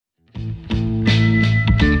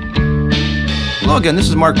Hello again, this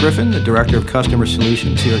is Mark Griffin, the Director of Customer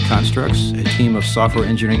Solutions here at Constructs, a team of software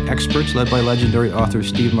engineering experts led by legendary author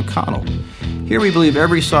Steve McConnell. Here we believe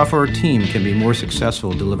every software team can be more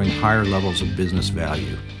successful delivering higher levels of business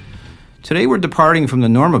value. Today we're departing from the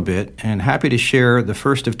norm a bit and happy to share the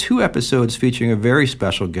first of 2 episodes featuring a very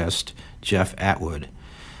special guest, Jeff Atwood.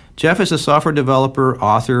 Jeff is a software developer,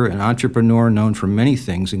 author, and entrepreneur known for many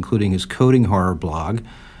things, including his coding horror blog,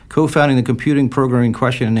 co-founding the computing programming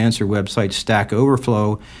question and answer website Stack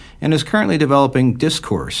Overflow, and is currently developing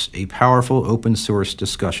Discourse, a powerful open source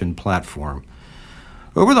discussion platform.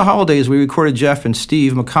 Over the holidays, we recorded Jeff and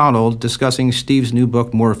Steve McConnell discussing Steve's new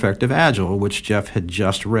book, More Effective Agile, which Jeff had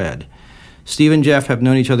just read. Steve and Jeff have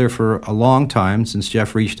known each other for a long time, since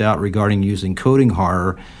Jeff reached out regarding using coding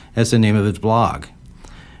horror as the name of his blog.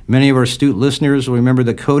 Many of our astute listeners will remember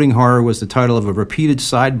that coding horror was the title of a repeated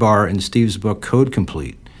sidebar in Steve's book, Code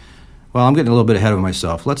Complete. Well, I'm getting a little bit ahead of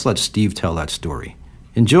myself. Let's let Steve tell that story.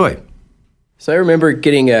 Enjoy. So I remember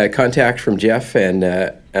getting a contact from Jeff, and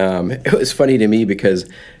it was funny to me because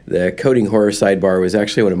the coding horror sidebar was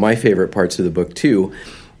actually one of my favorite parts of the book, too.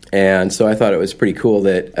 And so I thought it was pretty cool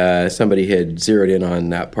that somebody had zeroed in on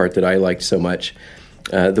that part that I liked so much.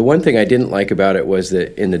 The one thing I didn't like about it was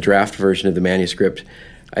that in the draft version of the manuscript,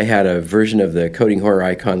 I had a version of the coding horror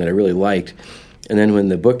icon that I really liked. And then when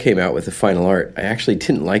the book came out with the final art, I actually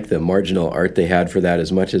didn't like the marginal art they had for that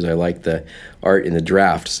as much as I liked the art in the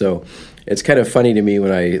draft. So it's kind of funny to me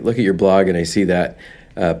when I look at your blog and I see that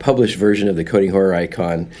published version of the coding horror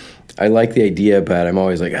icon. I like the idea, but I'm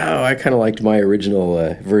always like, oh, I kind of liked my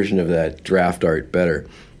original version of that draft art better.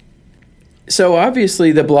 So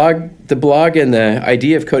obviously the blog and the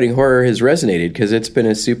idea of coding horror has resonated because it's been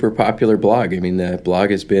a super popular blog. I mean, the blog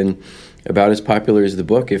has been about as popular as the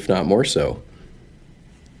book, if not more so.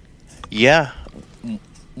 Yeah,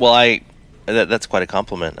 well, that's quite a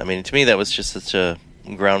compliment. I mean, to me, that was just such a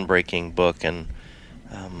groundbreaking book, and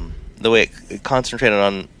the way it concentrated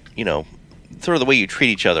on, sort of the way you treat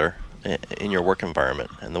each other in your work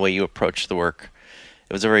environment and the way you approach the work.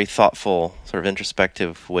 It was a very thoughtful, sort of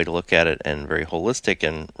introspective way to look at it, and very holistic,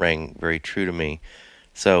 and rang very true to me.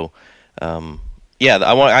 So, I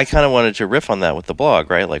kind of wanted to riff on that with the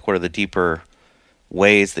blog, right? Like, what are the deeper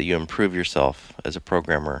ways that you improve yourself as a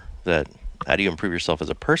programmer? How do you improve yourself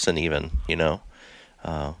as a person even, And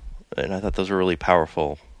I thought those were really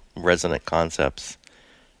powerful, resonant concepts.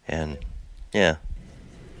 And, yeah.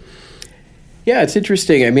 Yeah, it's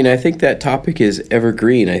interesting. I mean, I think that topic is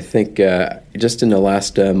evergreen. I think just in the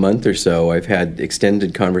last month or so, I've had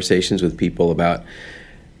extended conversations with people about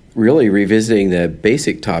really revisiting the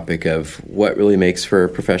basic topic of what really makes for a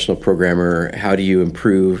professional programmer. How do you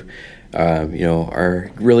improve?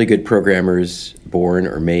 Are really good programmers born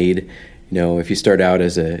or made? If you start out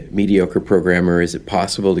as a mediocre programmer, is it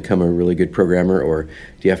possible to become a really good programmer, or do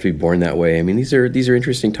you have to be born that way? I mean, these are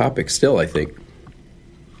interesting topics still, I think.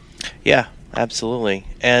 Yeah, absolutely.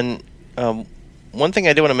 And one thing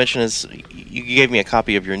I do want to mention is you gave me a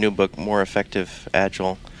copy of your new book, More Effective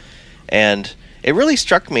Agile, and it really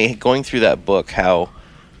struck me going through that book how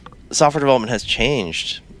software development has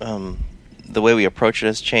changed. The way we approach it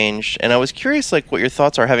has changed, and I was curious, what your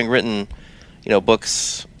thoughts are, having written,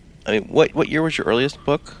 books. I mean, what year was your earliest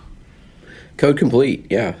book? Code Complete.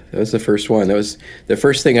 Yeah, that was the first one. That was the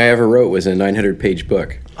first thing I ever wrote. Was a 900-page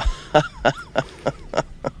book.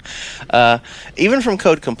 Even from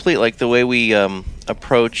Code Complete, the way we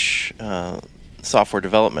approach software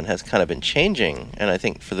development has kind of been changing, and I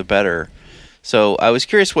think for the better. So I was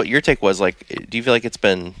curious what your take was. Do you feel like it's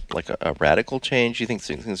been a radical change? Do you think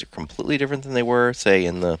things are completely different than they were, say,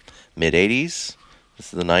 in the mid-'80s,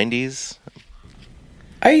 the 90s?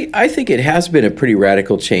 I think it has been a pretty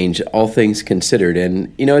radical change, all things considered.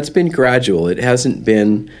 And, it's been gradual. It hasn't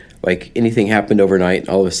been like anything happened overnight and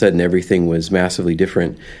all of a sudden everything was massively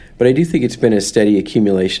different. But I do think it's been a steady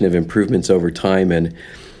accumulation of improvements over time. And,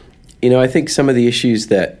 I think some of the issues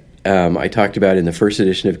that I talked about in the first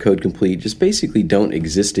edition of Code Complete just basically don't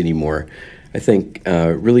exist anymore. I think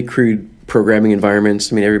really crude programming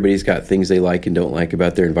environments, everybody's got things they like and don't like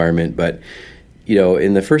about their environment, but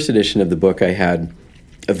in the first edition of the book I had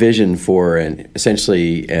a vision for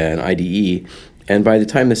essentially an IDE, and by the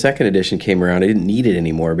time the second edition came around I didn't need it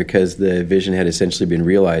anymore because the vision had essentially been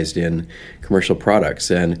realized in commercial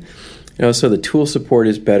products. And so the tool support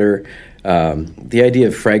is better. The idea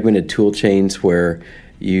of fragmented tool chains where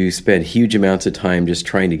you spend huge amounts of time just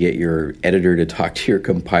trying to get your editor to talk to your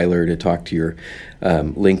compiler, to talk to your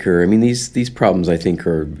linker. These problems I think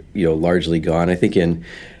are largely gone. I think in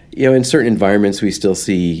certain environments we still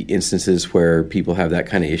see instances where people have that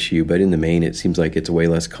kind of issue, but in the main it seems like it's way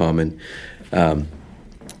less common.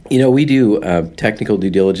 We do technical due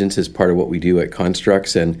diligence as part of what we do at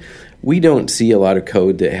Constructs, and we don't see a lot of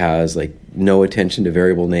code that has like no attention to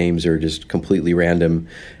variable names or just completely random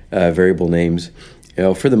variable names.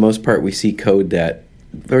 For the most part, we see code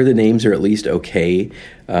where the names are at least okay.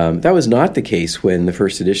 That was not the case when the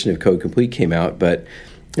first edition of Code Complete came out, but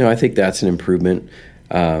I think that's an improvement.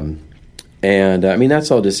 And I mean,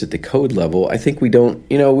 that's all just at the code level. I think we don't,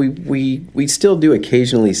 we still do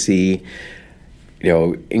occasionally see,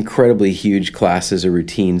 incredibly huge classes or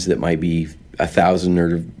routines that might be 1,000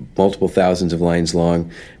 or multiple thousands of lines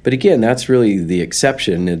long. But again, that's really the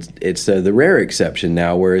exception. It's the rare exception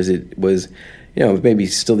now, whereas it was, maybe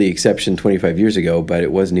still the exception 25 years ago, but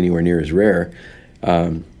it wasn't anywhere near as rare.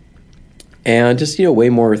 And just, way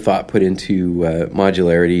more thought put into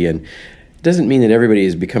modularity. And it doesn't mean that everybody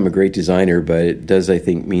has become a great designer, but it does, I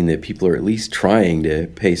think, mean that people are at least trying to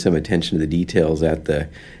pay some attention to the details at the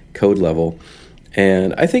code level.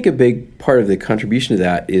 And I think a big part of the contribution to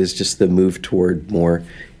that is just the move toward more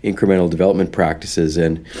incremental development practices.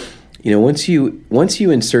 And once you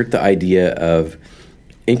insert the idea of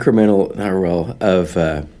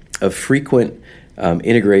of frequent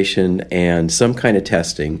integration and some kind of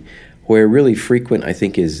testing, where really frequent I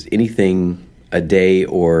think is anything a day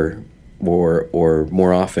or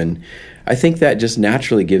more often, I think that just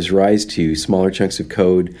naturally gives rise to smaller chunks of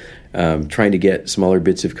code, trying to get smaller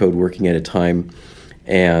bits of code working at a time,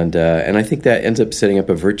 and I think that ends up setting up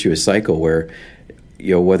a virtuous cycle where,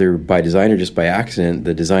 whether by design or just by accident,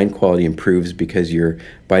 the design quality improves because you're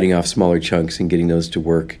biting off smaller chunks and getting those to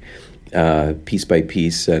work piece by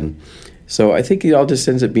piece. And so I think it all just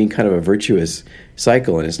ends up being kind of a virtuous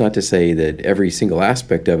cycle. And it's not to say that every single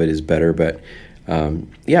aspect of it is better, but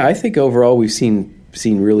I think overall we've seen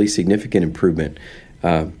really significant improvement.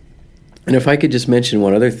 And if I could just mention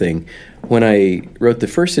one other thing, when I wrote the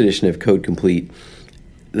first edition of Code Complete,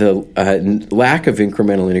 the lack of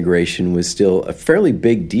incremental integration was still a fairly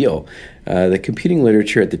big deal. The computing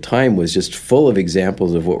literature at the time was just full of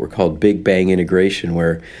examples of what were called big bang integration,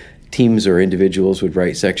 where teams or individuals would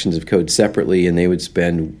write sections of code separately, and they would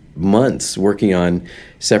spend months working on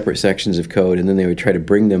separate sections of code, and then they would try to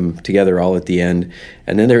bring them together all at the end,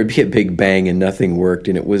 and then there would be a big bang and nothing worked.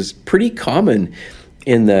 And it was pretty common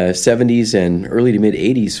in the 70s and early to mid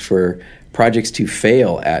 80s for projects to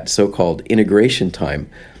fail at so-called integration time.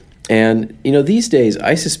 And, these days,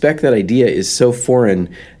 I suspect that idea is so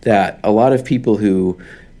foreign that a lot of people who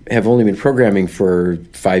have only been programming for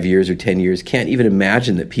 5 years or 10 years can't even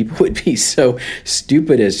imagine that people would be so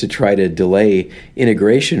stupid as to try to delay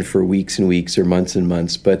integration for weeks and weeks or months and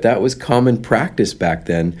months. But that was common practice back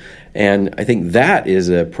then. And I think that is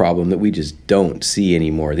a problem that we just don't see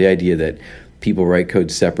anymore. The idea that people write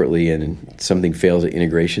code separately and something fails at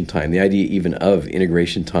integration time. The idea even of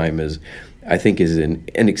integration time is an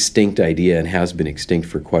extinct idea and has been extinct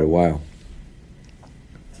for quite a while.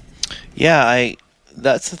 Yeah,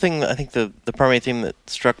 that's the thing. I think the primary theme that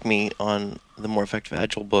struck me on the More Effective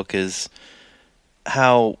Agile book is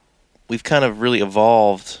how we've kind of really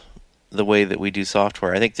evolved the way that we do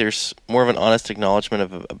software. I think there's more of an honest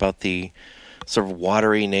acknowledgement about the sort of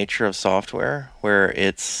watery nature of software, where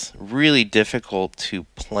it's really difficult to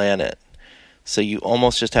plan it. So you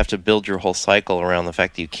almost just have to build your whole cycle around the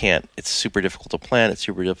fact that you can't. It's super difficult to plan. It's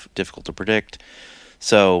super difficult to predict.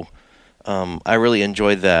 So I really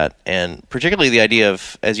enjoyed that, and particularly the idea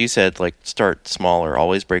of, as you said, like start smaller,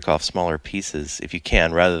 always break off smaller pieces if you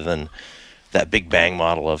can, rather than that big bang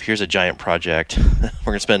model of here's a giant project, we're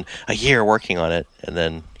going to spend a year working on it, and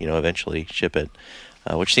then eventually ship it.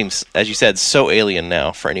 Which seems, as you said, so alien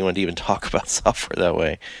now for anyone to even talk about software that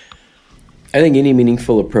way. I think any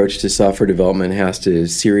meaningful approach to software development has to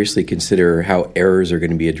seriously consider how errors are going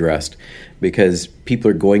to be addressed, because people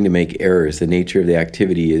are going to make errors. The nature of the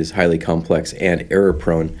activity is highly complex and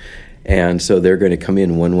error-prone, and so they're going to come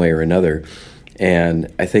in one way or another.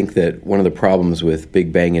 And I think that one of the problems with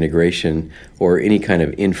big bang integration or any kind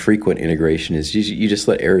of infrequent integration is you just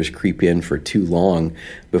let errors creep in for too long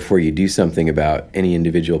before you do something about any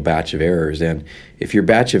individual batch of errors. And if your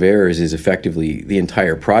batch of errors is effectively the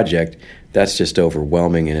entire project, that's just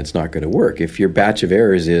overwhelming and it's not going to work. If your batch of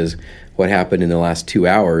errors is what happened in the last 2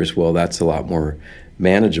 hours, well, that's a lot more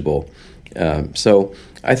manageable. So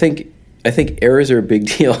I think errors are a big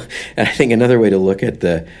deal. And I think another way to look at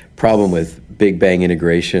the problem with big bang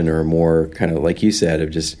integration, or more kind of like you said,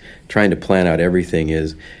 of just trying to plan out everything,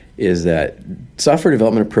 is that software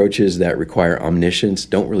development approaches that require omniscience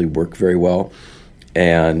don't really work very well.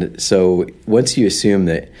 And so once you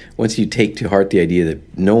take to heart the idea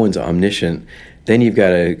that no one's omniscient, then you've got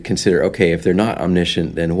to consider, okay, if they're not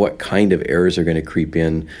omniscient, then what kind of errors are going to creep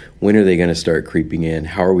in? When are they going to start creeping in?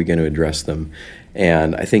 How are we going to address them?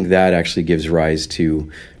 And I think that actually gives rise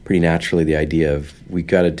to pretty naturally the idea of we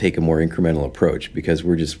got to take a more incremental approach, because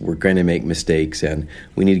we're going to make mistakes and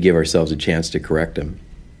we need to give ourselves a chance to correct them.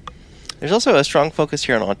 There's also a strong focus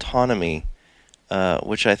here on autonomy,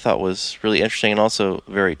 which I thought was really interesting and also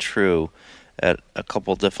very true at a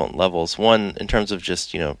couple different levels. One, in terms of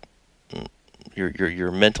just,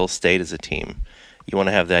 your mental state as a team. You want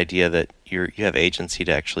to have the idea that you have agency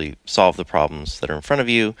to actually solve the problems that are in front of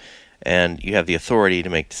you, and you have the authority to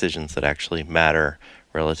make decisions that actually matter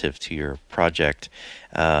relative to your project.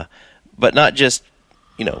 But not just,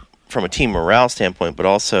 from a team morale standpoint, but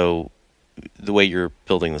also the way you're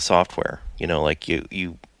building the software. Like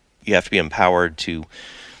you have to be empowered to,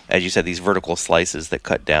 as you said, these vertical slices that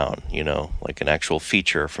cut down, like an actual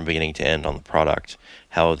feature from beginning to end on the product,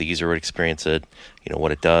 how the user would experience it,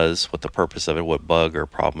 what it does, what the purpose of it, what bug or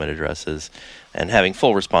problem it addresses, and having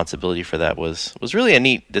full responsibility for that was really a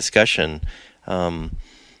neat discussion.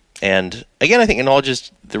 And again, I think in all,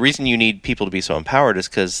 just the reason you need people to be so empowered is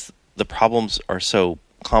because the problems are so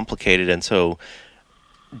complicated and so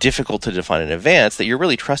difficult to define in advance that you're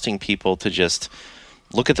really trusting people to just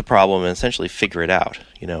look at the problem and essentially figure it out,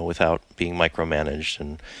 without being micromanaged.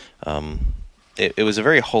 And it's a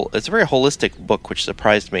very holistic book, which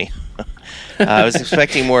surprised me. I was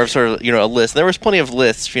expecting more of sort of a list. There was plenty of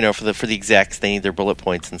lists, for the execs. They need their bullet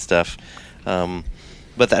points and stuff.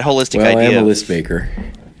 But that holistic idea. I am a list maker.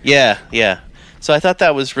 Yeah. So I thought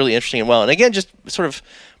that was really interesting and well. And again, just sort of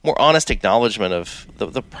more honest acknowledgement of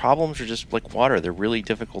the problems are just like water. They're really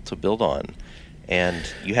difficult to build on. And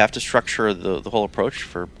you have to structure the whole approach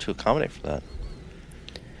to accommodate for that.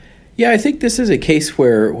 Yeah, I think this is a case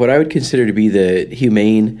where what I would consider to be the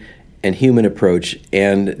humane and human approach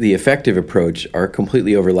and the effective approach are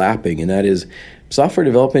completely overlapping, and that is software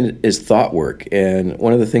development is thought work. And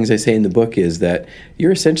one of the things I say in the book is that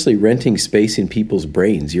you're essentially renting space in people's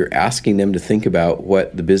brains. You're asking them to think about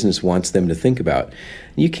what the business wants them to think about.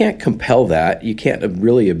 You can't compel that. You can't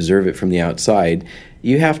really observe it from the outside.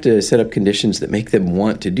 You have to set up conditions that make them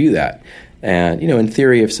want to do that. And, in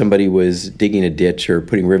theory, if somebody was digging a ditch or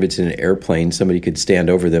putting rivets in an airplane, somebody could stand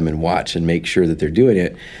over them and watch and make sure that they're doing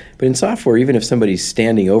it. But in software, even if somebody's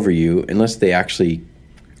standing over you, unless they actually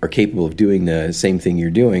are capable of doing the same thing you're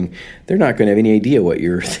doing, they're not going to have any idea what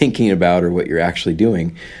you're thinking about or what you're actually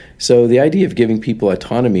doing. So the idea of giving people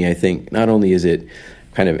autonomy, I think, not only is it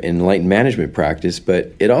kind of enlightened management practice,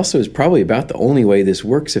 but it also is probably about the only way this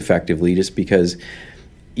works effectively, just because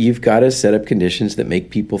you've got to set up conditions that make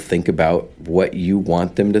people think about what you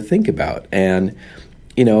want them to think about. And,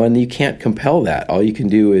 and you can't compel that. All you can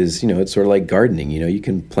do is, it's sort of like gardening. You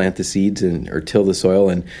can plant the seeds or till the soil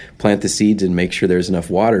and plant the seeds and make sure there's enough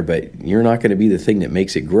water, but you're not going to be the thing that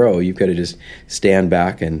makes it grow. You've got to just stand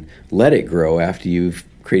back and let it grow after you've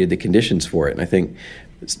created the conditions for it. And I think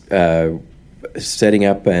setting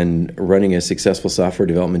up and running a successful software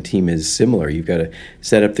development team is similar. You've got to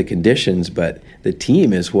set up the conditions, but the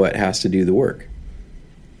team is what has to do the work.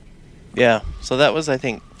 Yeah, so that was, I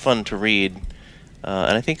think, fun to read.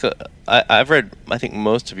 And I think I've read,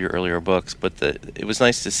 most of your earlier books, but it was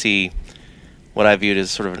nice to see what I viewed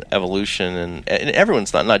as sort of an evolution, and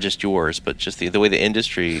everyone's not just yours, but just the way the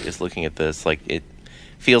industry is looking at this. Like, it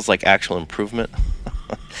feels like actual improvement.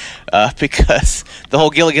 Because the whole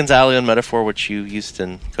Gilligan's Island metaphor, which you used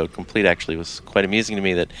in Code Complete, actually was quite amusing to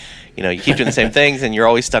me, that you keep doing the same things and you're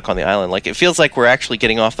always stuck on the island. Like, it feels like we're actually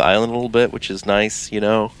getting off the island a little bit, which is nice,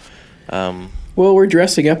 Well, we're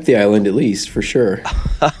dressing up the island at least, for sure.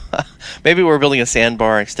 Maybe we're building a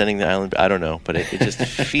sandbar, extending the island. I don't know, but it just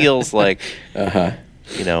feels like,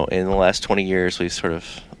 in the last 20 years we've sort of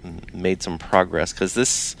made some progress, because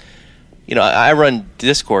this. I run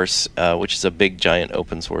Discourse, which is a big, giant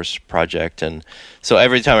open source project. And so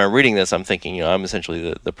every time I'm reading this, I'm thinking, I'm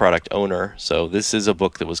essentially the product owner. So this is a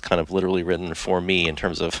book that was kind of literally written for me in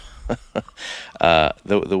terms of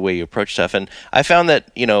the way you approach stuff. And I found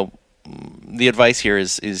that, the advice here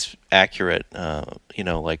is accurate.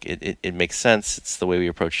 Like it makes sense. It's the way we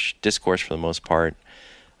approach Discourse for the most part.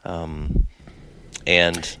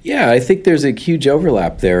 And yeah, I think there's a huge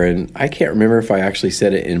overlap there, and I can't remember if I actually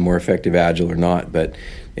said it in More Effective Agile or not, but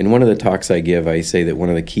in one of the talks I give, I say that one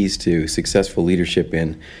of the keys to successful leadership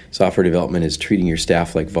in software development is treating your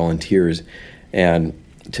staff like volunteers. And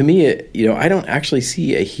to me, I don't actually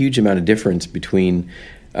see a huge amount of difference between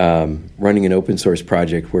running an open source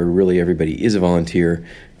project where really everybody is a volunteer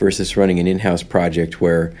versus running an in-house project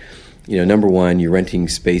where number one, you're renting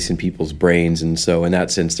space in people's brains, and so in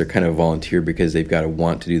that sense, they're kind of volunteer because they've got to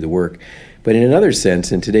want to do the work. But in another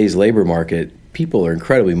sense, in today's labor market, people are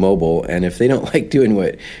incredibly mobile, and if they don't like doing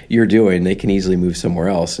what you're doing, they can easily move somewhere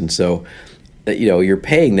else. And so, you're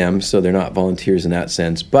paying them, so they're not volunteers in that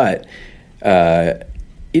sense. But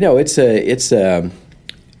it's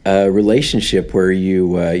a relationship where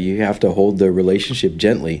you have to hold the relationship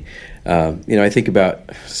gently. I think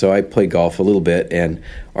so I play golf a little bit, and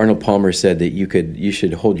Arnold Palmer said that you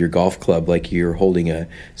should hold your golf club like you're holding a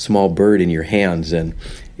small bird in your hands, and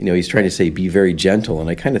he's trying to say be very gentle. And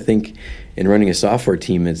I kind of think in running a software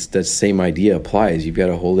team, that same idea applies. You've got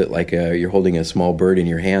to hold it like you're holding a small bird in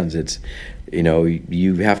your hands. It's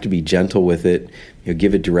you have to be gentle with it,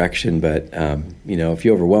 give it direction, but if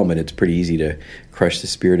you overwhelm it, it's pretty easy to crush the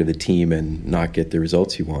spirit of the team and not get the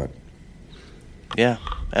results you want. Yeah,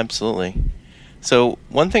 absolutely. So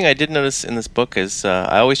one thing I did notice in this book is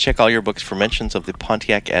I always check all your books for mentions of the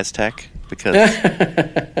Pontiac Aztek, because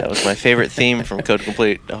that was my favorite theme from Code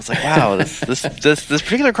Complete. I was like, wow, this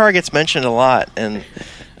particular car gets mentioned a lot, and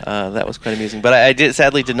that was quite amusing. But I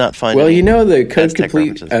sadly did not find. Well, the Code Aztek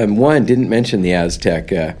Complete one didn't mention the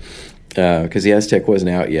Aztek because the Aztek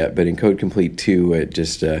wasn't out yet. But in Code Complete 2, it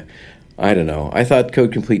just I don't know. I thought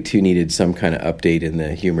Code Complete 2 needed some kind of update in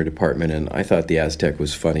the humor department, and I thought the Aztek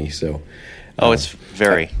was funny. So, it's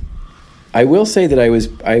very. I will say that I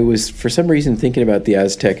was for some reason thinking about the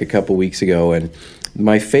Aztek a couple weeks ago, and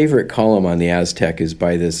my favorite column on the Aztek is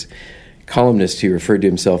by this columnist who referred to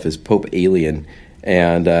himself as Pope Alien,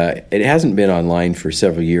 and it hasn't been online for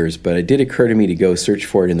several years, but it did occur to me to go search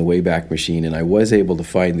for it in the Wayback Machine, and I was able to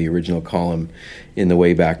find the original column in the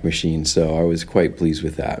Wayback Machine, so I was quite pleased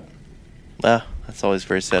with that. That's always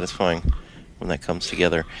very satisfying when that comes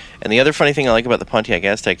together. And the other funny thing I like about the Pontiac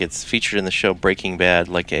Aztek, it's featured in the show Breaking Bad,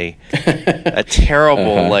 like a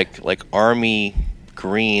terrible like army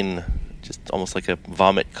green, just almost like a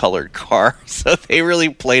vomit colored car. So they really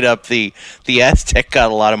played up the Aztek.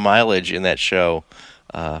 Got a lot of mileage in that show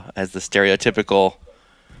as the stereotypical.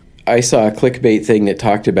 I saw a clickbait thing that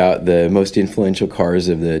talked about the most influential cars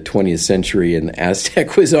of the 20th century, and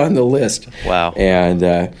Aztek was on the list. Wow.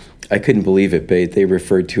 And I couldn't believe it, but they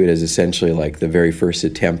referred to it as essentially like the very first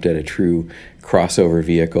attempt at a true crossover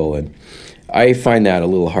vehicle. And I find that a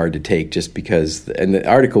little hard to take just because, and the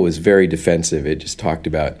article was very defensive. It just talked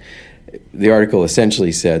about, the article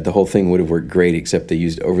essentially said the whole thing would have worked great except they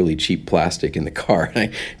used overly cheap plastic in the car. And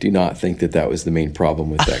I do not think that was the main problem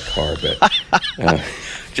with that car. But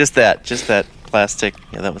just that plastic.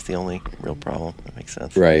 Yeah, that was the only real problem. That makes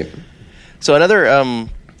sense. Right. So another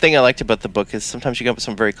thing I liked about the book is sometimes you come up with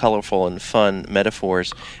some very colorful and fun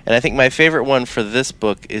metaphors. And I think my favorite one for this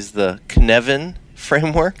book is the Cynefin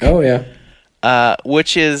framework. Oh, yeah.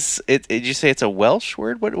 Which is, did you say it's a Welsh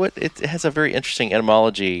word? What? It has a very interesting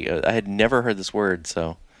etymology. I had never heard this word,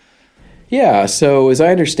 so. Yeah, so as I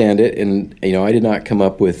understand it, and I did not come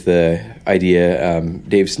up with the idea.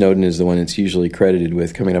 Dave Snowden is the one that's usually credited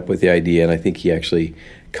with coming up with the idea, and I think he actually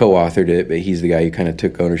co-authored it, but he's the guy who kind of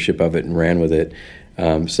took ownership of it and ran with it.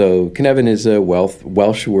 So Cynefin is a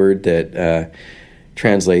Welsh word that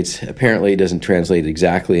translates, apparently it doesn't translate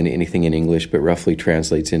exactly into anything in English, but roughly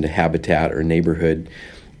translates into habitat or neighborhood.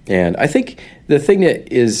 And I think the thing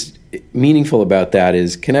that is meaningful about that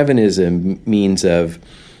is Cynefin is a means of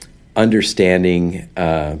understanding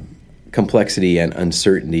complexity and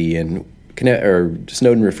uncertainty, and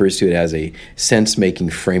Snowden refers to it as a sense-making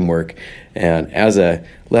framework. And as a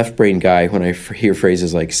left-brain guy, when I hear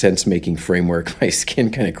phrases like sense-making framework, my skin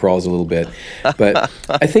kind of crawls a little bit. But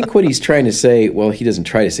I think what he's trying to say, well, he doesn't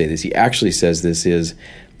try to say this, he actually says this, is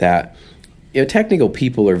that technical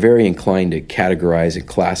people are very inclined to categorize and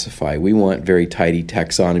classify. We want very tidy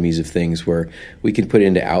taxonomies of things where we can put it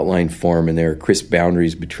into outline form and there are crisp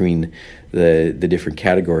boundaries between the different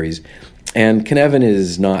categories. And Cynefin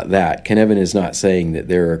is not that. Cynefin is not saying that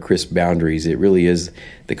there are crisp boundaries. It really is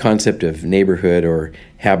the concept of neighborhood or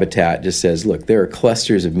habitat just says, look, there are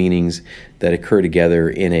clusters of meanings that occur together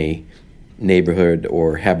in a neighborhood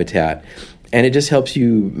or habitat. And it just helps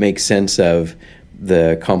you make sense of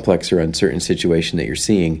the complex or uncertain situation that you're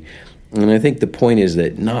seeing. And I think the point is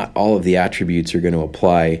that not all of the attributes are going to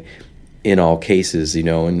apply in all cases,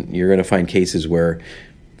 and you're going to find cases where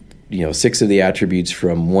 6 of the attributes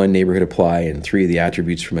from one neighborhood apply and 3 of the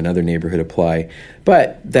attributes from another neighborhood apply.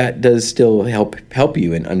 But that does still help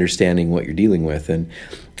you in understanding what you're dealing with. And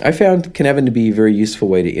I found Cynefin to be a very useful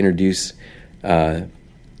way to introduce the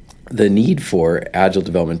need for agile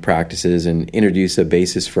development practices and introduce a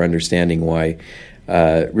basis for understanding why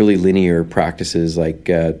really linear practices like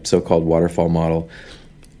so-called waterfall model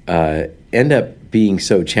end up being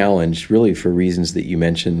so challenged, really for reasons that you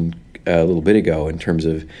mentioned a little bit ago, in terms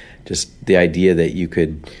of just the idea that you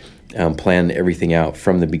could plan everything out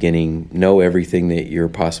from the beginning, know everything that you're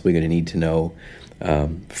possibly going to need to know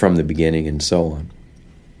from the beginning, and so on.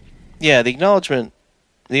 Yeah, the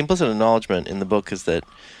implicit acknowledgement in the book is that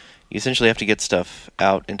you essentially have to get stuff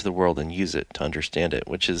out into the world and use it to understand it,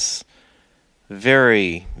 which is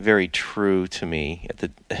very, very true to me at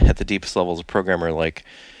the deepest levels of programmer. Like,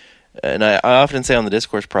 and I often say on the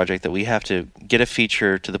Discourse project that we have to get a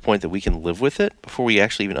feature to the point that we can live with it before we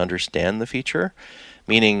actually even understand the feature.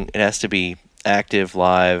 Meaning, it has to be active,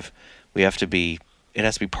 live. It has to be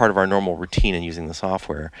part of our normal routine in using the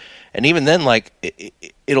software. And even then, like,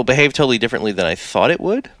 it'll behave totally differently than I thought it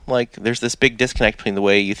would. Like, there's this big disconnect between the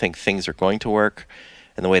way you think things are going to work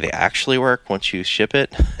and the way they actually work once you ship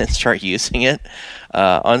it and start using it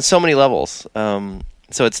on so many levels.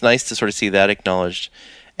 So it's nice to sort of see that acknowledged.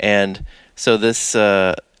 And so this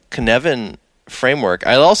Cynefin framework,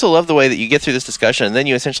 I also love the way that you get through this discussion and then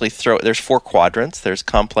you essentially there's 4 quadrants. There's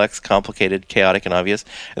complex, complicated, chaotic, and obvious.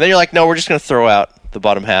 And then you're like, no, we're just going to throw out the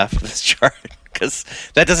bottom half of this chart because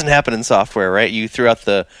that doesn't happen in software, right? You threw out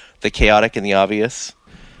the chaotic and the obvious.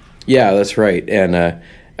 Yeah, that's right. And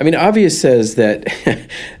I mean, obvious says that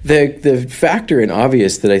the factor in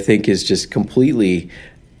obvious that I think is just completely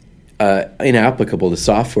inapplicable to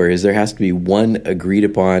software is there has to be one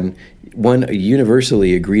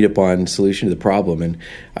universally agreed upon solution to the problem. And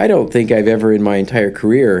I don't think I've ever in my entire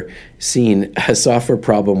career seen a software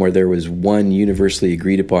problem where there was one universally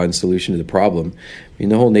agreed upon solution to the problem. I mean,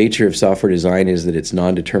 the whole nature of software design is that it's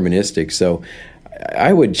non-deterministic. So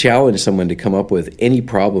I would challenge someone to come up with any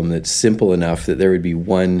problem that's simple enough that there would be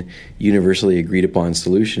one universally agreed upon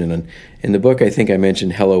solution. And in the book, I think I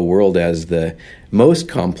mentioned Hello World as the most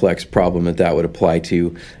complex problem that would apply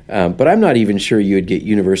to. But I'm not even sure you would get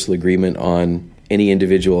universal agreement on any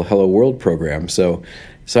individual Hello World program. So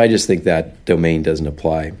I just think that domain doesn't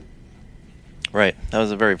apply. Right. That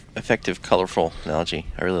was a very effective, colorful analogy.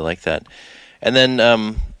 I really like that. And then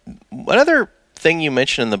another thing you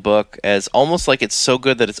mentioned in the book as almost like it's so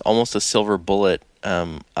good that it's almost a silver bullet.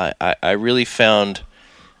 I really found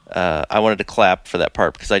I wanted to clap for that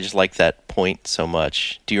part because I just like that point so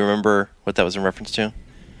much. Do you remember what that was in reference to?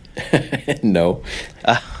 No.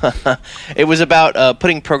 It was about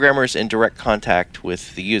putting programmers in direct contact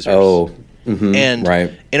with the users. Oh, mm-hmm, and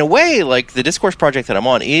right. In a way, like the Discourse project that I'm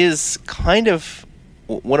on is kind of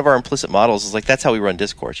one of our implicit models is like that's how we run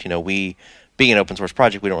Discourse. You know, being an open source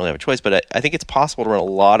project, we don't really have a choice, but I think it's possible to run a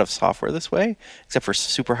lot of software this way, except for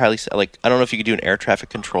super highly, like, I don't know if you could do an air traffic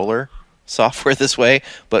controller software this way,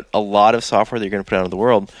 but a lot of software that you're going to put out into the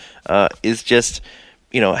world is just,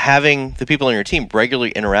 you know, having the people on your team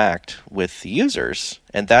regularly interact with the users.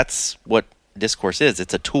 And that's what Discourse is.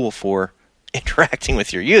 It's a tool for interacting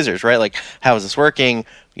with your users, right? Like, how is this working?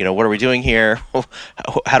 You know, what are we doing here?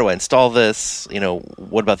 How do I install this? You know,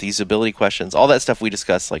 what about the usability questions? All that stuff we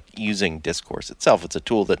discuss, like using Discourse itself. It's a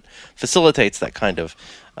tool that facilitates that kind of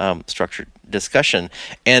structured discussion.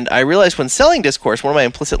 And I realized when selling Discourse, one of my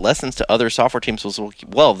implicit lessons to other software teams was,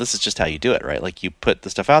 well, this is just how you do it, right? Like, you put the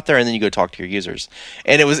stuff out there and then you go talk to your users.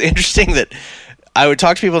 And it was interesting that I would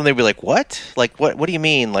talk to people and they'd be like, what? Like, what do you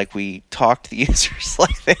mean? Like, we talk to the users?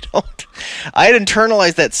 Like, they don't. I had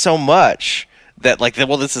internalized that so much that, like,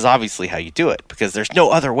 well, this is obviously how you do it because there's no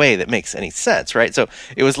other way that makes any sense, right? So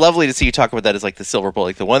it was lovely to see you talk about that as, like, the silver bullet.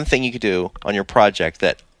 Like, the one thing you could do on your project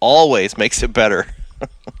that always makes it better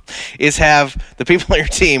is have the people on your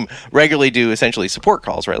team regularly do essentially support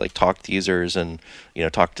calls, right? Like, talk to users and, you know,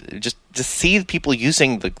 just see people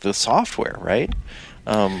using the software, right?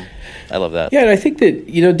 I love that. Yeah, and I think that,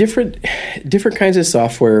 you know, different kinds of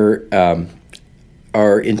software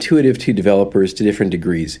are intuitive to developers to different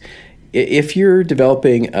degrees. If you're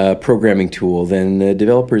developing a programming tool, then the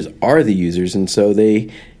developers are the users, and so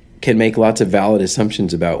they can make lots of valid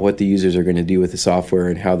assumptions about what the users are going to do with the software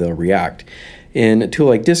and how they'll react. In a tool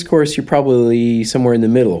like Discourse, you're probably somewhere in the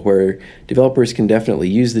middle, where developers can definitely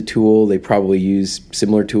use the tool. They probably use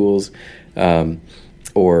similar tools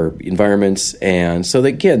or environments, and so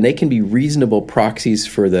again, they can be reasonable proxies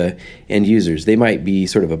for the end users. They might be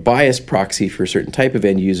sort of a biased proxy for a certain type of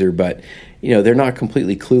end user, but you know, they're not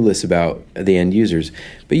completely clueless about the end users.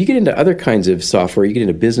 But you get into other kinds of software. You get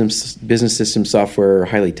into business system software,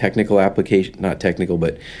 highly technical application, not technical,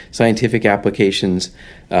 but scientific applications,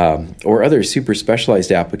 or other super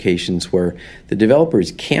specialized applications where the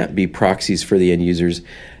developers can't be proxies for the end users.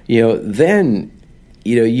 You know, then,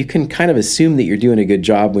 you know, you can kind of assume that you're doing a good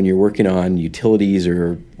job when you're working on utilities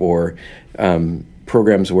or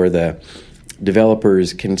programs where the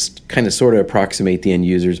developers can kind of sort of approximate the end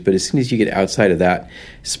users. But as soon as you get outside of that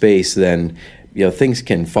space, then, you know, things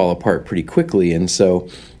can fall apart pretty quickly. And so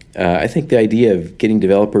I think the idea of getting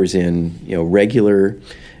developers in regular,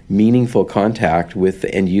 meaningful contact with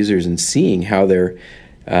the end users and seeing how they're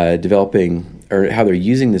developing or how they're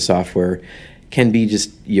using the software can be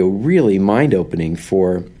just really mind-opening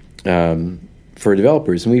for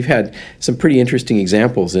developers. And we've had some pretty interesting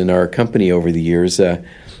examples in our company over the years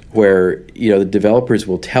where the developers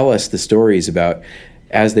will tell us the stories about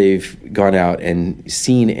as they've gone out and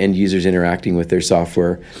seen end users interacting with their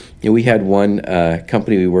software. We had one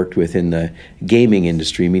company we worked with in the gaming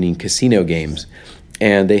industry, meaning casino games,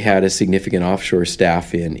 and they had a significant offshore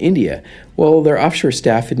staff in India. Well, their offshore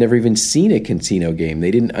staff had never even seen a casino game.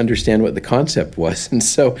 They didn't understand what the concept was. And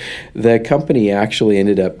so the company actually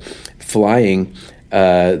ended up flying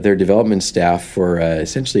their development staff for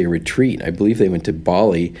essentially a retreat. I believe they went to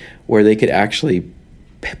Bali, where they could actually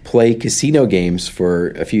play casino games for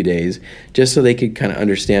a few days just so they could kind of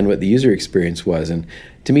understand what the user experience was. And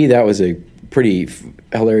to me, that was a pretty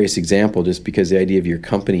hilarious example, just because the idea of your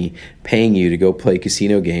company paying you to go play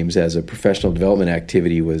casino games as a professional development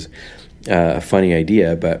activity was a funny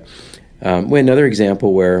idea. But we had another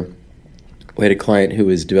example where we had a client who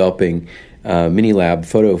was developing Minilab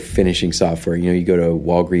photo finishing software. You go to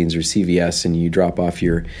Walgreens or CVS and you drop off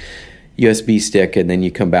your USB stick, and then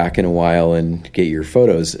you come back in a while and get your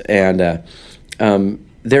photos. And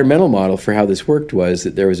their mental model for how this worked was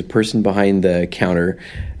that there was a person behind the counter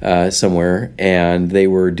somewhere, and they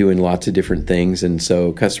were doing lots of different things. And so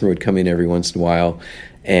a customer would come in every once in a while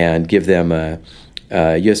and give them a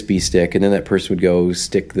USB stick, and then that person would go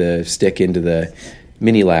stick the stick into the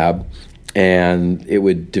Minilab, and it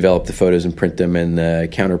would develop the photos and print them, and the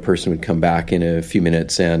counter person would come back in a few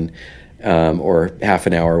minutes and or half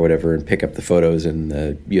an hour or whatever, and pick up the photos and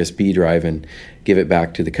the USB drive and give it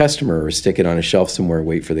back to the customer, or stick it on a shelf somewhere,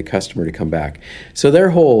 wait for the customer to come back. So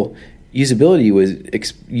their whole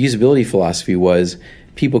usability philosophy was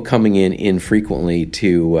people coming in infrequently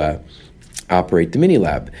to operate the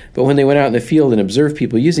Minilab. But when they went out in the field and observed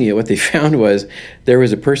people using it, what they found was there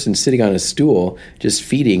was a person sitting on a stool just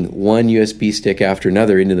feeding one USB stick after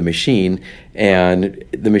another into the machine, and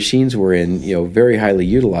the machines were very highly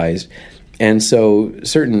utilized. And so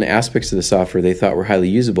certain aspects of the software they thought were highly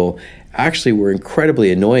usable actually were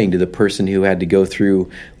incredibly annoying to the person who had to go through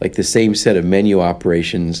like the same set of menu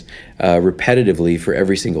operations repetitively for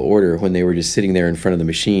every single order, when they were just sitting there in front of the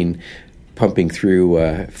machine pumping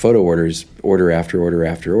through photo orders, order after order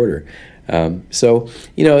after order. And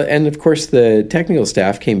of course the technical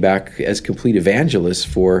staff came back as complete evangelists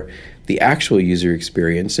for the actual user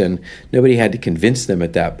experience, and nobody had to convince them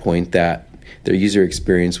at that point that their user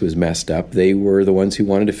experience was messed up. They were the ones who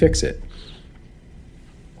wanted to fix it.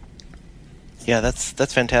 Yeah,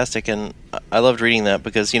 that's fantastic, and I loved reading that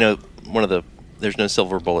because there's no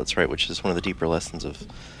silver bullets, right? Which is one of the deeper lessons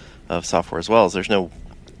of software as well. Is there's no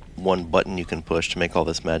one button you can push to make all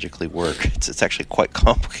this magically work. It's actually quite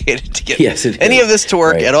complicated to get any of this to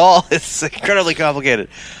work at all. It's incredibly complicated.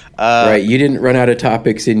 Right, you didn't run out of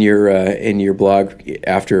topics in your blog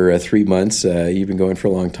after 3 months. You've been going for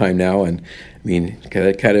a long time now, and I mean,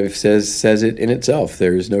 it kind of says it in itself.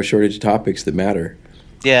 There's no shortage of topics that matter.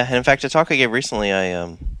 Yeah, and in fact, a talk I gave recently,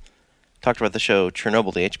 I talked about the show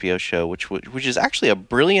Chernobyl, the HBO show, which is actually a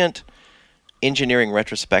brilliant engineering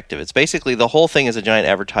retrospective. It's basically the whole thing is a giant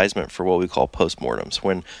advertisement for what we call postmortems.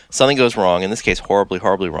 When something goes wrong, in this case horribly,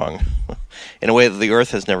 horribly wrong, in a way that the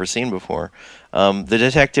Earth has never seen before, the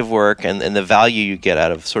detective work and the value you get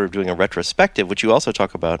out of sort of doing a retrospective, which you also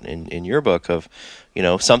talk about in your book of,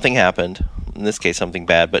 something happened, in this case something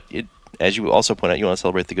bad, but as you also point out, you want to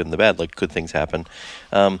celebrate the good and the bad, like good things happen.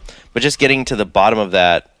 But just getting to the bottom of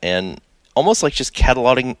that and almost like just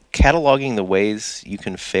cataloging the ways you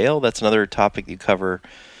can fail. That's another topic you cover,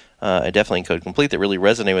 definitely in Code Complete, that really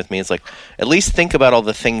resonated with me. It's like, at least think about all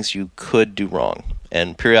the things you could do wrong,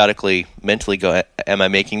 and periodically mentally go, am I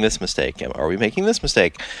making this mistake? Are we making this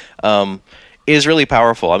mistake? Is really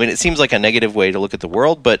powerful. I mean, it seems like a negative way to look at the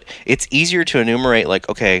world, but it's easier to enumerate, like,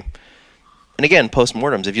 okay, and again,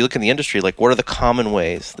 postmortems, if you look in the industry, like, what are the common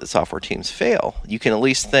ways that software teams fail? You can at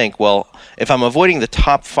least think, well, if I'm avoiding the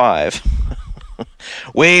top 5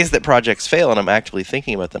 ways that projects fail and I'm actively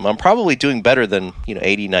thinking about them, I'm probably doing better than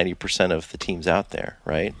 80-90% of the teams out there,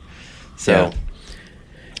 right? So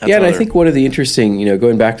and I think one of the interesting,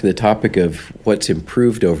 going back to the topic of what's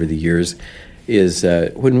improved over the years, is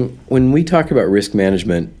when we talk about risk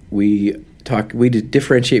management, we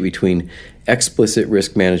differentiate between explicit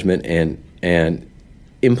risk management and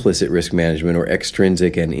implicit risk management, or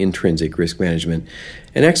extrinsic and intrinsic risk management.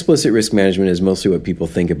 And explicit risk management is mostly what people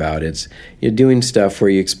think about. It's doing stuff where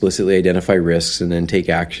you explicitly identify risks and then take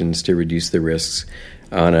actions to reduce the risks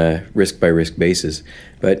on a risk-by-risk basis.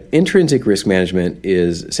 But intrinsic risk management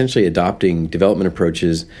is essentially adopting development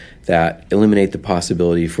approaches that eliminate the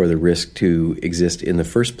possibility for the risk to exist in the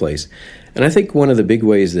first place. And I think one of the big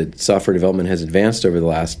ways that software development has advanced over the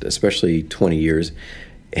last, especially 20 years,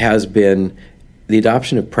 has been the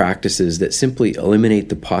adoption of practices that simply eliminate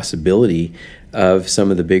the possibility of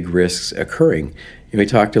some of the big risks occurring. We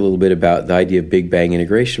talked a little bit about the idea of big bang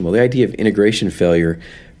integration. Well, the idea of integration failure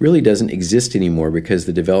really doesn't exist anymore because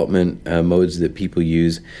the development modes that people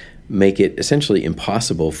use make it essentially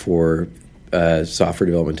impossible for software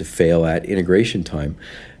development to fail at integration time.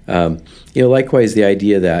 Likewise, the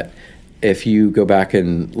idea that if you go back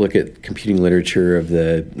and look at computing literature of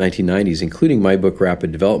the 1990s, including my book,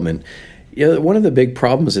 Rapid Development, one of the big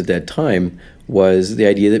problems at that time was the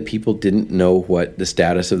idea that people didn't know what the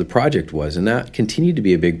status of the project was. And that continued to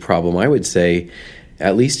be a big problem, I would say,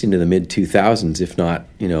 at least into the mid-2000s, if not,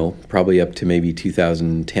 probably up to maybe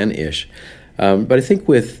 2010-ish. But I think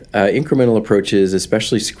with incremental approaches,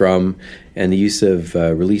 especially Scrum and the use of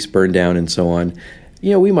release burn down and so on,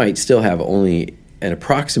 we might still have only an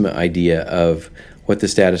approximate idea of what the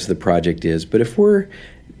status of the project is. But if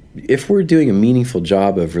we're doing a meaningful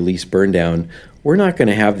job of release burn down, we're not going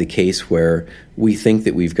to have the case where we think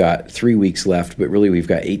that we've got 3 weeks left, but really we've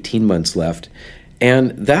got 18 months left.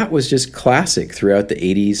 And that was just classic throughout the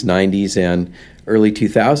 80s, 90s, and early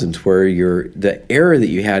 2000s, where the error that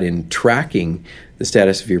you had in tracking the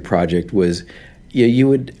status of your project was,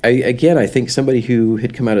 I think somebody who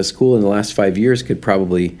had come out of school in the last 5 years could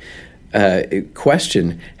probably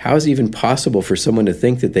question, how is it even possible for someone to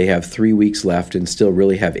think that they have 3 weeks left and still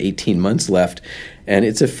really have 18 months left? And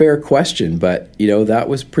it's a fair question, but that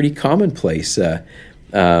was pretty commonplace.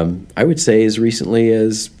 I would say as recently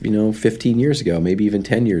as 15 years ago, maybe even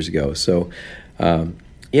 10 years ago. So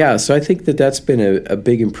so I think that's been a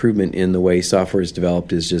big improvement in the way software is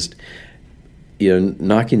developed, is just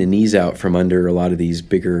knocking the knees out from under a lot of these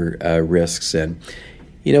bigger risks. And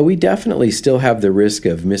we definitely still have the risk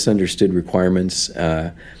of misunderstood requirements,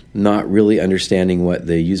 not really understanding what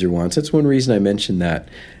the user wants. That's one reason I mentioned that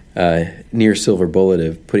near silver bullet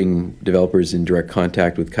of putting developers in direct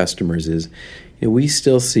contact with customers is, we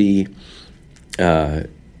still see, teams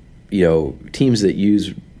that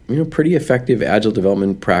use, pretty effective agile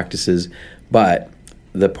development practices, but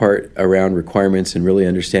the part around requirements and really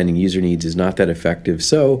understanding user needs is not that effective.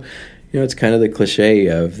 So, it's kind of the cliche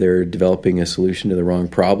of they're developing a solution to the wrong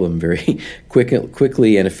problem very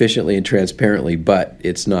quickly and efficiently and transparently, but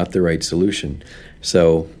it's not the right solution.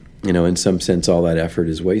 So, in some sense, all that effort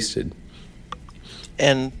is wasted.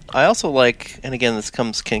 And I also like, and again, this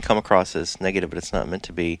can come across as negative, but it's not meant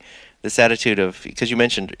to be, this attitude of, because you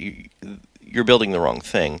mentioned you're building the wrong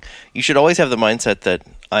thing. You should always have the mindset that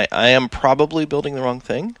I am probably building the wrong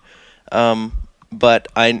thing, but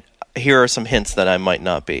here are some hints that I might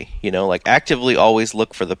not be. Actively always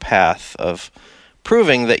look for the path of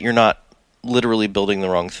proving that you're not literally building the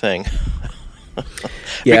wrong thing.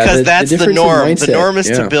 Because that's the norm. The norm is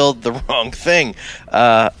to build the wrong thing.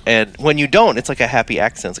 And when you don't, it's like a happy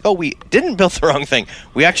accident. It's like, we didn't build the wrong thing.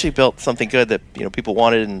 We actually built something good that people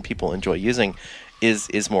wanted and people enjoy using.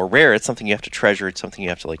 Is more rare. It's something you have to treasure. It's something you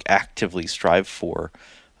have to actively strive for.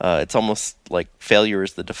 It's almost like failure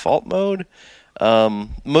is the default mode.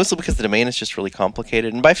 Mostly because the domain is just really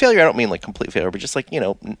complicated. And by failure, I don't mean complete failure, but just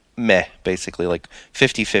meh, basically,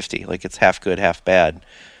 50-50. It's half good, half bad.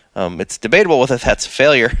 It's debatable whether that's a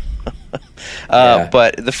failure.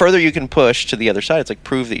 But the further you can push to the other side, it's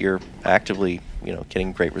prove that you're actively,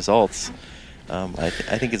 getting great results. I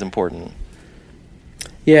think is important.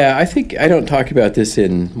 Yeah, I think I don't talk about this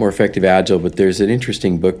in More Effective Agile, but there's an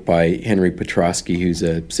interesting book by Henry Petrosky, who's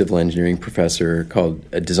a civil engineering professor, called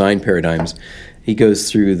Design Paradigms. He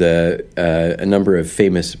goes through a number of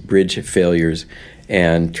famous bridge failures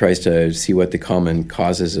and tries to see what the common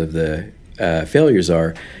causes of the failures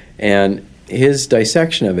are. And his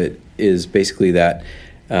dissection of it is basically that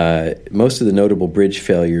most of the notable bridge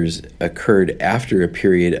failures occurred after a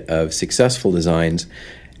period of successful designs,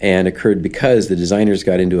 and occurred because the designers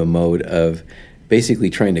got into a mode of basically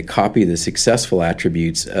trying to copy the successful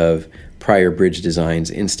attributes of prior bridge designs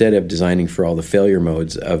instead of designing for all the failure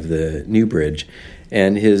modes of the new bridge.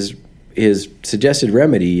 And his suggested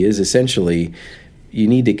remedy is essentially you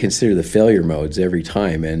need to consider the failure modes every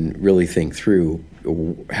time and really think through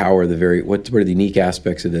what are the unique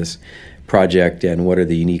aspects of this project and what are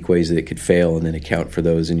the unique ways that it could fail, and then account for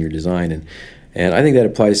those in your design. And And I think that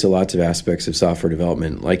applies to lots of aspects of software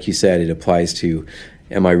development. Like you said, it applies to,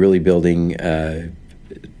 am I really building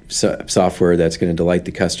software that's going to delight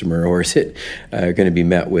the customer, or is it going to be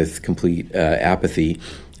met with complete apathy?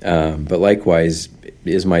 But likewise,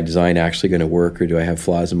 is my design actually going to work, or do I have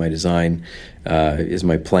flaws in my design? Does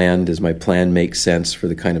my plan make sense for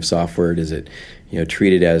the kind of software? Does it,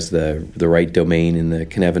 treat it as the right domain in the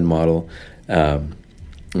Cynefin model?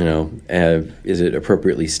 Is it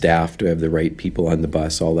appropriately staffed? Do I have the right people on the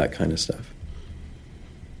bus? All that kind of stuff.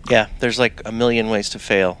 Yeah, there's like a million ways to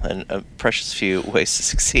fail and a precious few ways to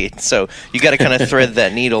succeed. So you got to kind of thread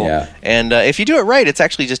that needle. Yeah. And if you do it right, it's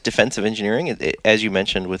actually just defensive engineering, as you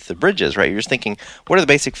mentioned with the bridges, right? You're just thinking, what are the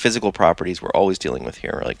basic physical properties we're always dealing with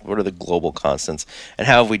here? Like, what are the global constants? And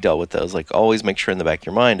how have we dealt with those? Like, always make sure in the back of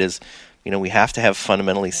your mind is, we have to have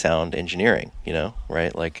fundamentally sound engineering,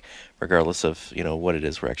 right? Like, regardless of, what it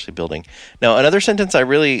is we're actually building. Now, another sentence I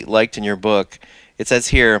really liked in your book, it says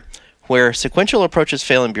here, where sequential approaches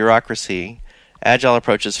fail in bureaucracy, agile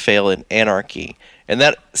approaches fail in anarchy. And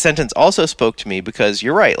that sentence also spoke to me because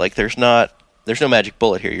you're right. Like, there's no magic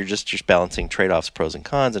bullet here. You're just balancing trade-offs, pros and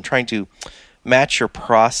cons, and trying to match your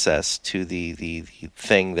process to the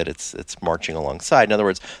thing that it's marching alongside. In other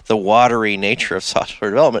words, the watery nature of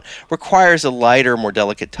software development requires a lighter, more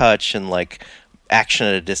delicate touch and like action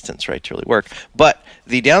at a distance, right, to really work. But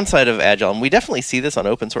the downside of Agile, and we definitely see this on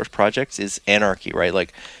open source projects, is anarchy, right?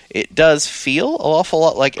 Like, it does feel an awful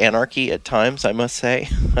lot like anarchy at times, I must say.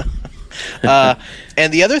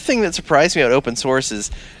 And the other thing that surprised me about open source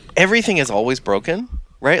is everything is always broken,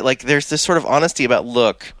 right? Like, there's this sort of honesty about,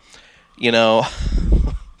 look,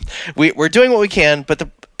 we're doing what we can,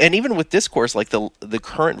 but and even with Discourse, like the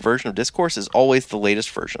current version of Discourse is always the latest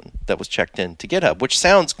version that was checked in to GitHub, which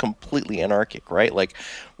sounds completely anarchic, right? Like,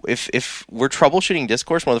 if we're troubleshooting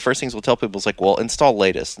Discourse, one of the first things we'll tell people is like, well, install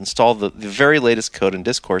the very latest code in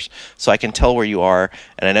Discourse so I can tell where you are,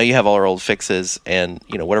 and I know you have all our old fixes, and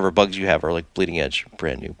whatever bugs you have are like bleeding edge,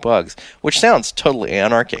 brand new bugs, which sounds totally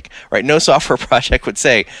anarchic, right? No software project would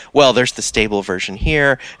say, well, there's the stable version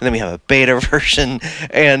here, and then we have a beta version,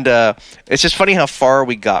 and it's just funny how far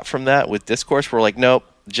we got from that with Discourse. We're like, nope,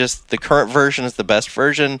 just the current version is the best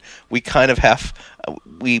version. We kind of have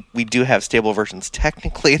we do have stable versions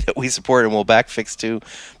technically that we support and we'll backfix to,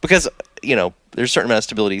 because there's a certain amount of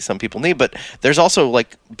stability some people need, but there's also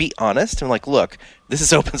like, be honest and like, look, this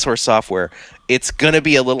is open source software. It's going to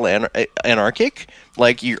be a little anarchic.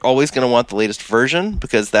 Like, you're always going to want the latest version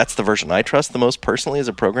because that's the version I trust the most personally as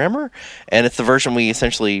a programmer, and it's the version we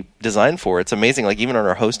essentially designed for. It's amazing. Like, even on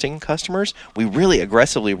our hosting customers, we really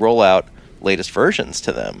aggressively roll out latest versions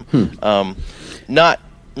to them. Not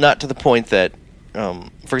to the point that,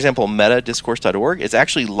 for example, metadiscourse.org is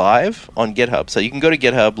actually live on GitHub. So you can go to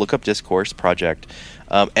GitHub, look up Discourse project.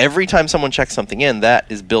 Every time someone checks something in, that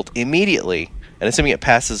is built immediately, and assuming it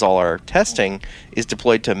passes all our testing, is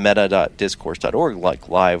deployed to meta.discourse.org, like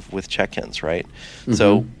live with check-ins, right? Mm-hmm.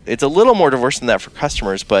 So it's a little more diverse than that for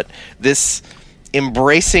customers, but this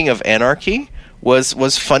embracing of anarchy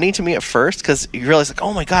was funny to me at first, because you realize, like,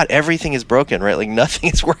 oh my god, everything is broken, right? Like, nothing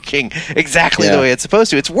is working exactly the way it's supposed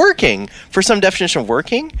to. It's working for some definition of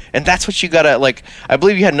working, and that's what you gotta, like, I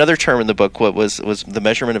believe you had another term in the book, what was the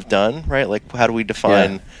measurement of done, right? Like, how do we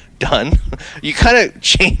define done? You kind of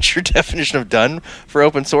change your definition of done for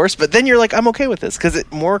open source, but then you're like, I'm okay with this, because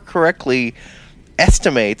it more correctly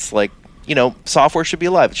estimates, like, software should be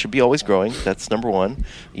alive. It should be always growing. That's number one.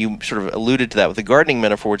 You sort of alluded to that with the gardening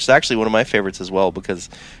metaphor, which is actually one of my favorites as well, because,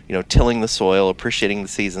 tilling the soil, appreciating the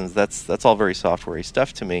seasons, that's all very software-y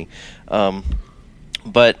stuff to me.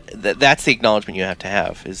 But that's the acknowledgement you have to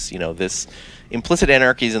have, is, this implicit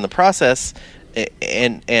anarchy is in the process,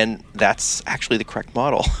 and that's actually the correct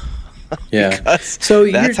model. Yeah. So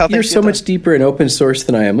you're so much deeper in open source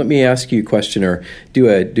than I am. Let me ask you a question, or do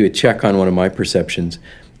a check on one of my perceptions.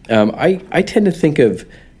 I tend to think of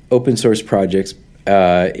open source projects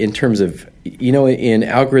in terms of, in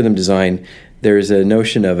algorithm design, there's a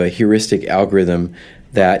notion of a heuristic algorithm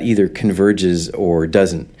that either converges or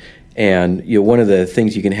doesn't. And one of the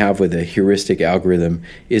things you can have with a heuristic algorithm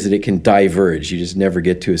is that it can diverge. You just never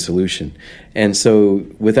get to a solution. And so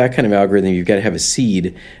with that kind of algorithm, you've got to have a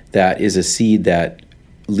seed that is a seed that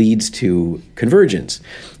leads to convergence.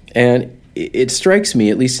 And it strikes me,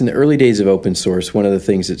 at least in the early days of open source, one of the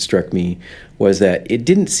things that struck me was that it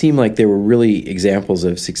didn't seem like there were really examples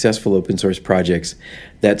of successful open source projects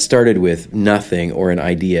that started with nothing or an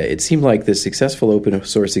idea. It seemed like the successful open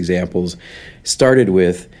source examples started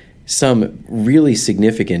with some really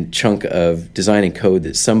significant chunk of design and code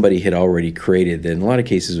that somebody had already created, that in a lot of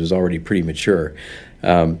cases was already pretty mature.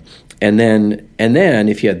 And then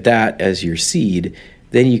if you had that as your seed,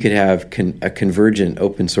 then you could have a convergent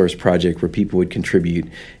open source project where people would contribute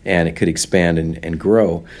and it could expand and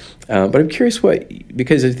grow. But I'm curious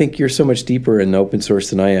because I think you're so much deeper in open source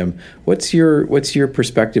than I am. What's your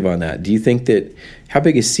perspective on that? Do you think that, how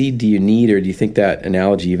big a seed do you need, or do you think that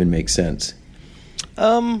analogy even makes sense?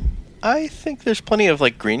 I think there's plenty of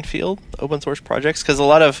like greenfield open source projects, because a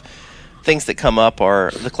lot of things that come up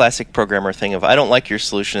are the classic programmer thing of, I don't like your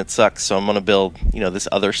solution, it sucks, so I'm going to build, this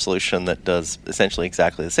other solution that does essentially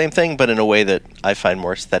exactly the same thing, but in a way that I find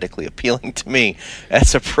more aesthetically appealing to me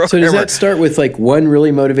as a programmer. So does that start with like one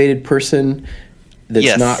really motivated person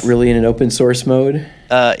that's not really in an open source mode?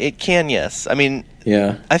 It can, yes. I mean,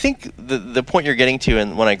 yeah. I think the point you're getting to,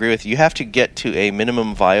 and when I agree with you have to get to a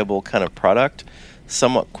minimum viable kind of product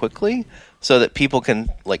somewhat quickly so that people can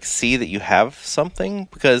like see that you have something,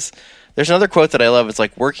 because there's another quote that I love. It's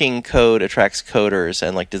like, working code attracts coders,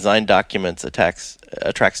 and like design documents attracts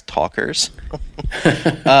talkers.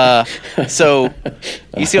 So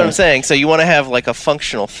you see what I'm saying? So you want to have like a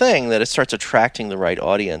functional thing that it starts attracting the right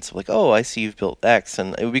audience. Like, oh, I see you've built X,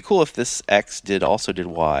 and it would be cool if this X also did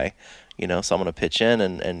Y. So I'm going to pitch in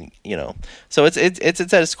and so it's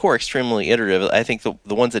at its core extremely iterative. I think the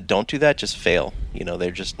ones that don't do that just fail.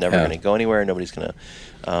 They're just never going to go anywhere. Nobody's going to.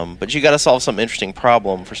 But you got to solve some interesting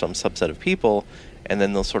problem for some subset of people, and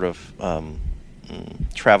then they'll sort of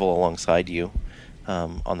travel alongside you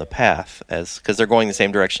on the path, because they're going the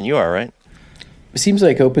same direction you are, right? It seems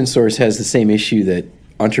like open source has the same issue that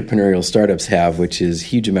entrepreneurial startups have, which is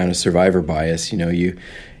huge amount of survivor bias.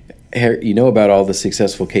 You know about all the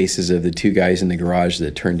successful cases of the two guys in the garage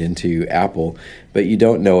that turned into Apple, but you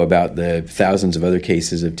don't know about the thousands of other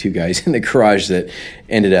cases of two guys in the garage that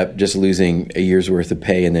ended up just losing a year's worth of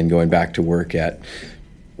pay and then going back to work at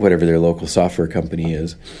whatever their local software company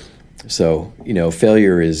is. So,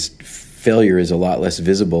 failure is a lot less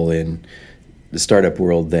visible in the startup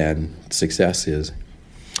world than success is.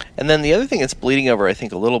 And then the other thing that's bleeding over, I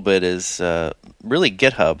think, a little bit is really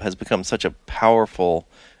GitHub has become such a powerful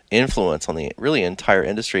influence on the really entire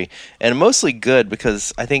industry, and mostly good,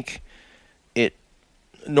 because I think it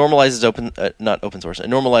normalizes it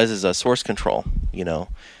normalizes source control, in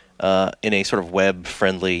a sort of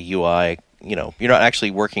web-friendly UI. You're not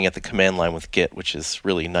actually working at the command line with Git, which is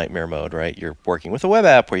really nightmare mode, right? You're working with a web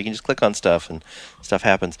app where you can just click on stuff and stuff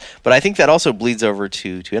happens. But I think that also bleeds over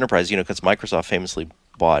to enterprise, because Microsoft famously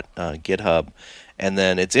bought GitHub. And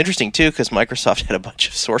then it's interesting, too, because Microsoft had a bunch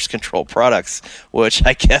of source control products, which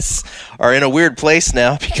I guess are in a weird place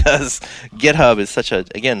now, because GitHub is such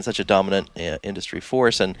a dominant industry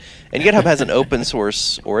force. And GitHub has an open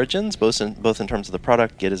source origins, both in terms of the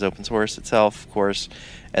product. Git is open source itself, of course.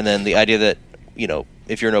 And then the idea that,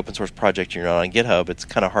 if you're an open source project, you're not on GitHub, it's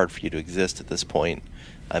kind of hard for you to exist at this point.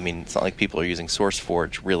 I mean, it's not like people are using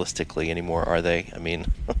SourceForge realistically anymore, are they? I mean,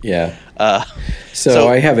 yeah. So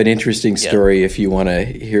I have an interesting story if you want to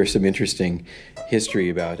hear some interesting history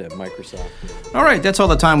about Microsoft. All right, that's all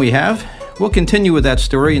the time we have. We'll continue with that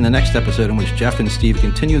story in the next episode, in which Jeff and Steve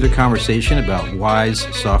continue their conversation about Wise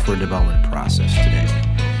software development process today.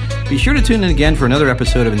 Be sure to tune in again for another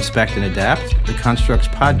episode of Inspect and Adapt, the Constructs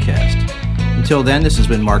podcast. Until then, this has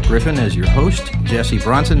been Mark Griffin as your host. Jesse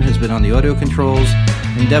Bronson has been on the audio controls,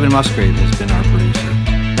 and Devin Musgrave has been our producer.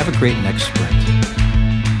 Have a great next sprint.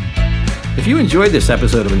 If you enjoyed this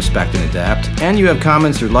episode of Inspect and Adapt, and you have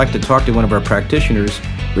comments or would like to talk to one of our practitioners,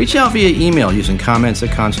 reach out via email using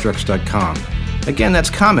comments@constructs.com. Again, that's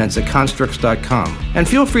comments@constructs.com. And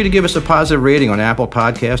feel free to give us a positive rating on Apple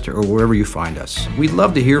Podcast or wherever you find us. We'd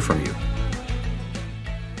love to hear from you.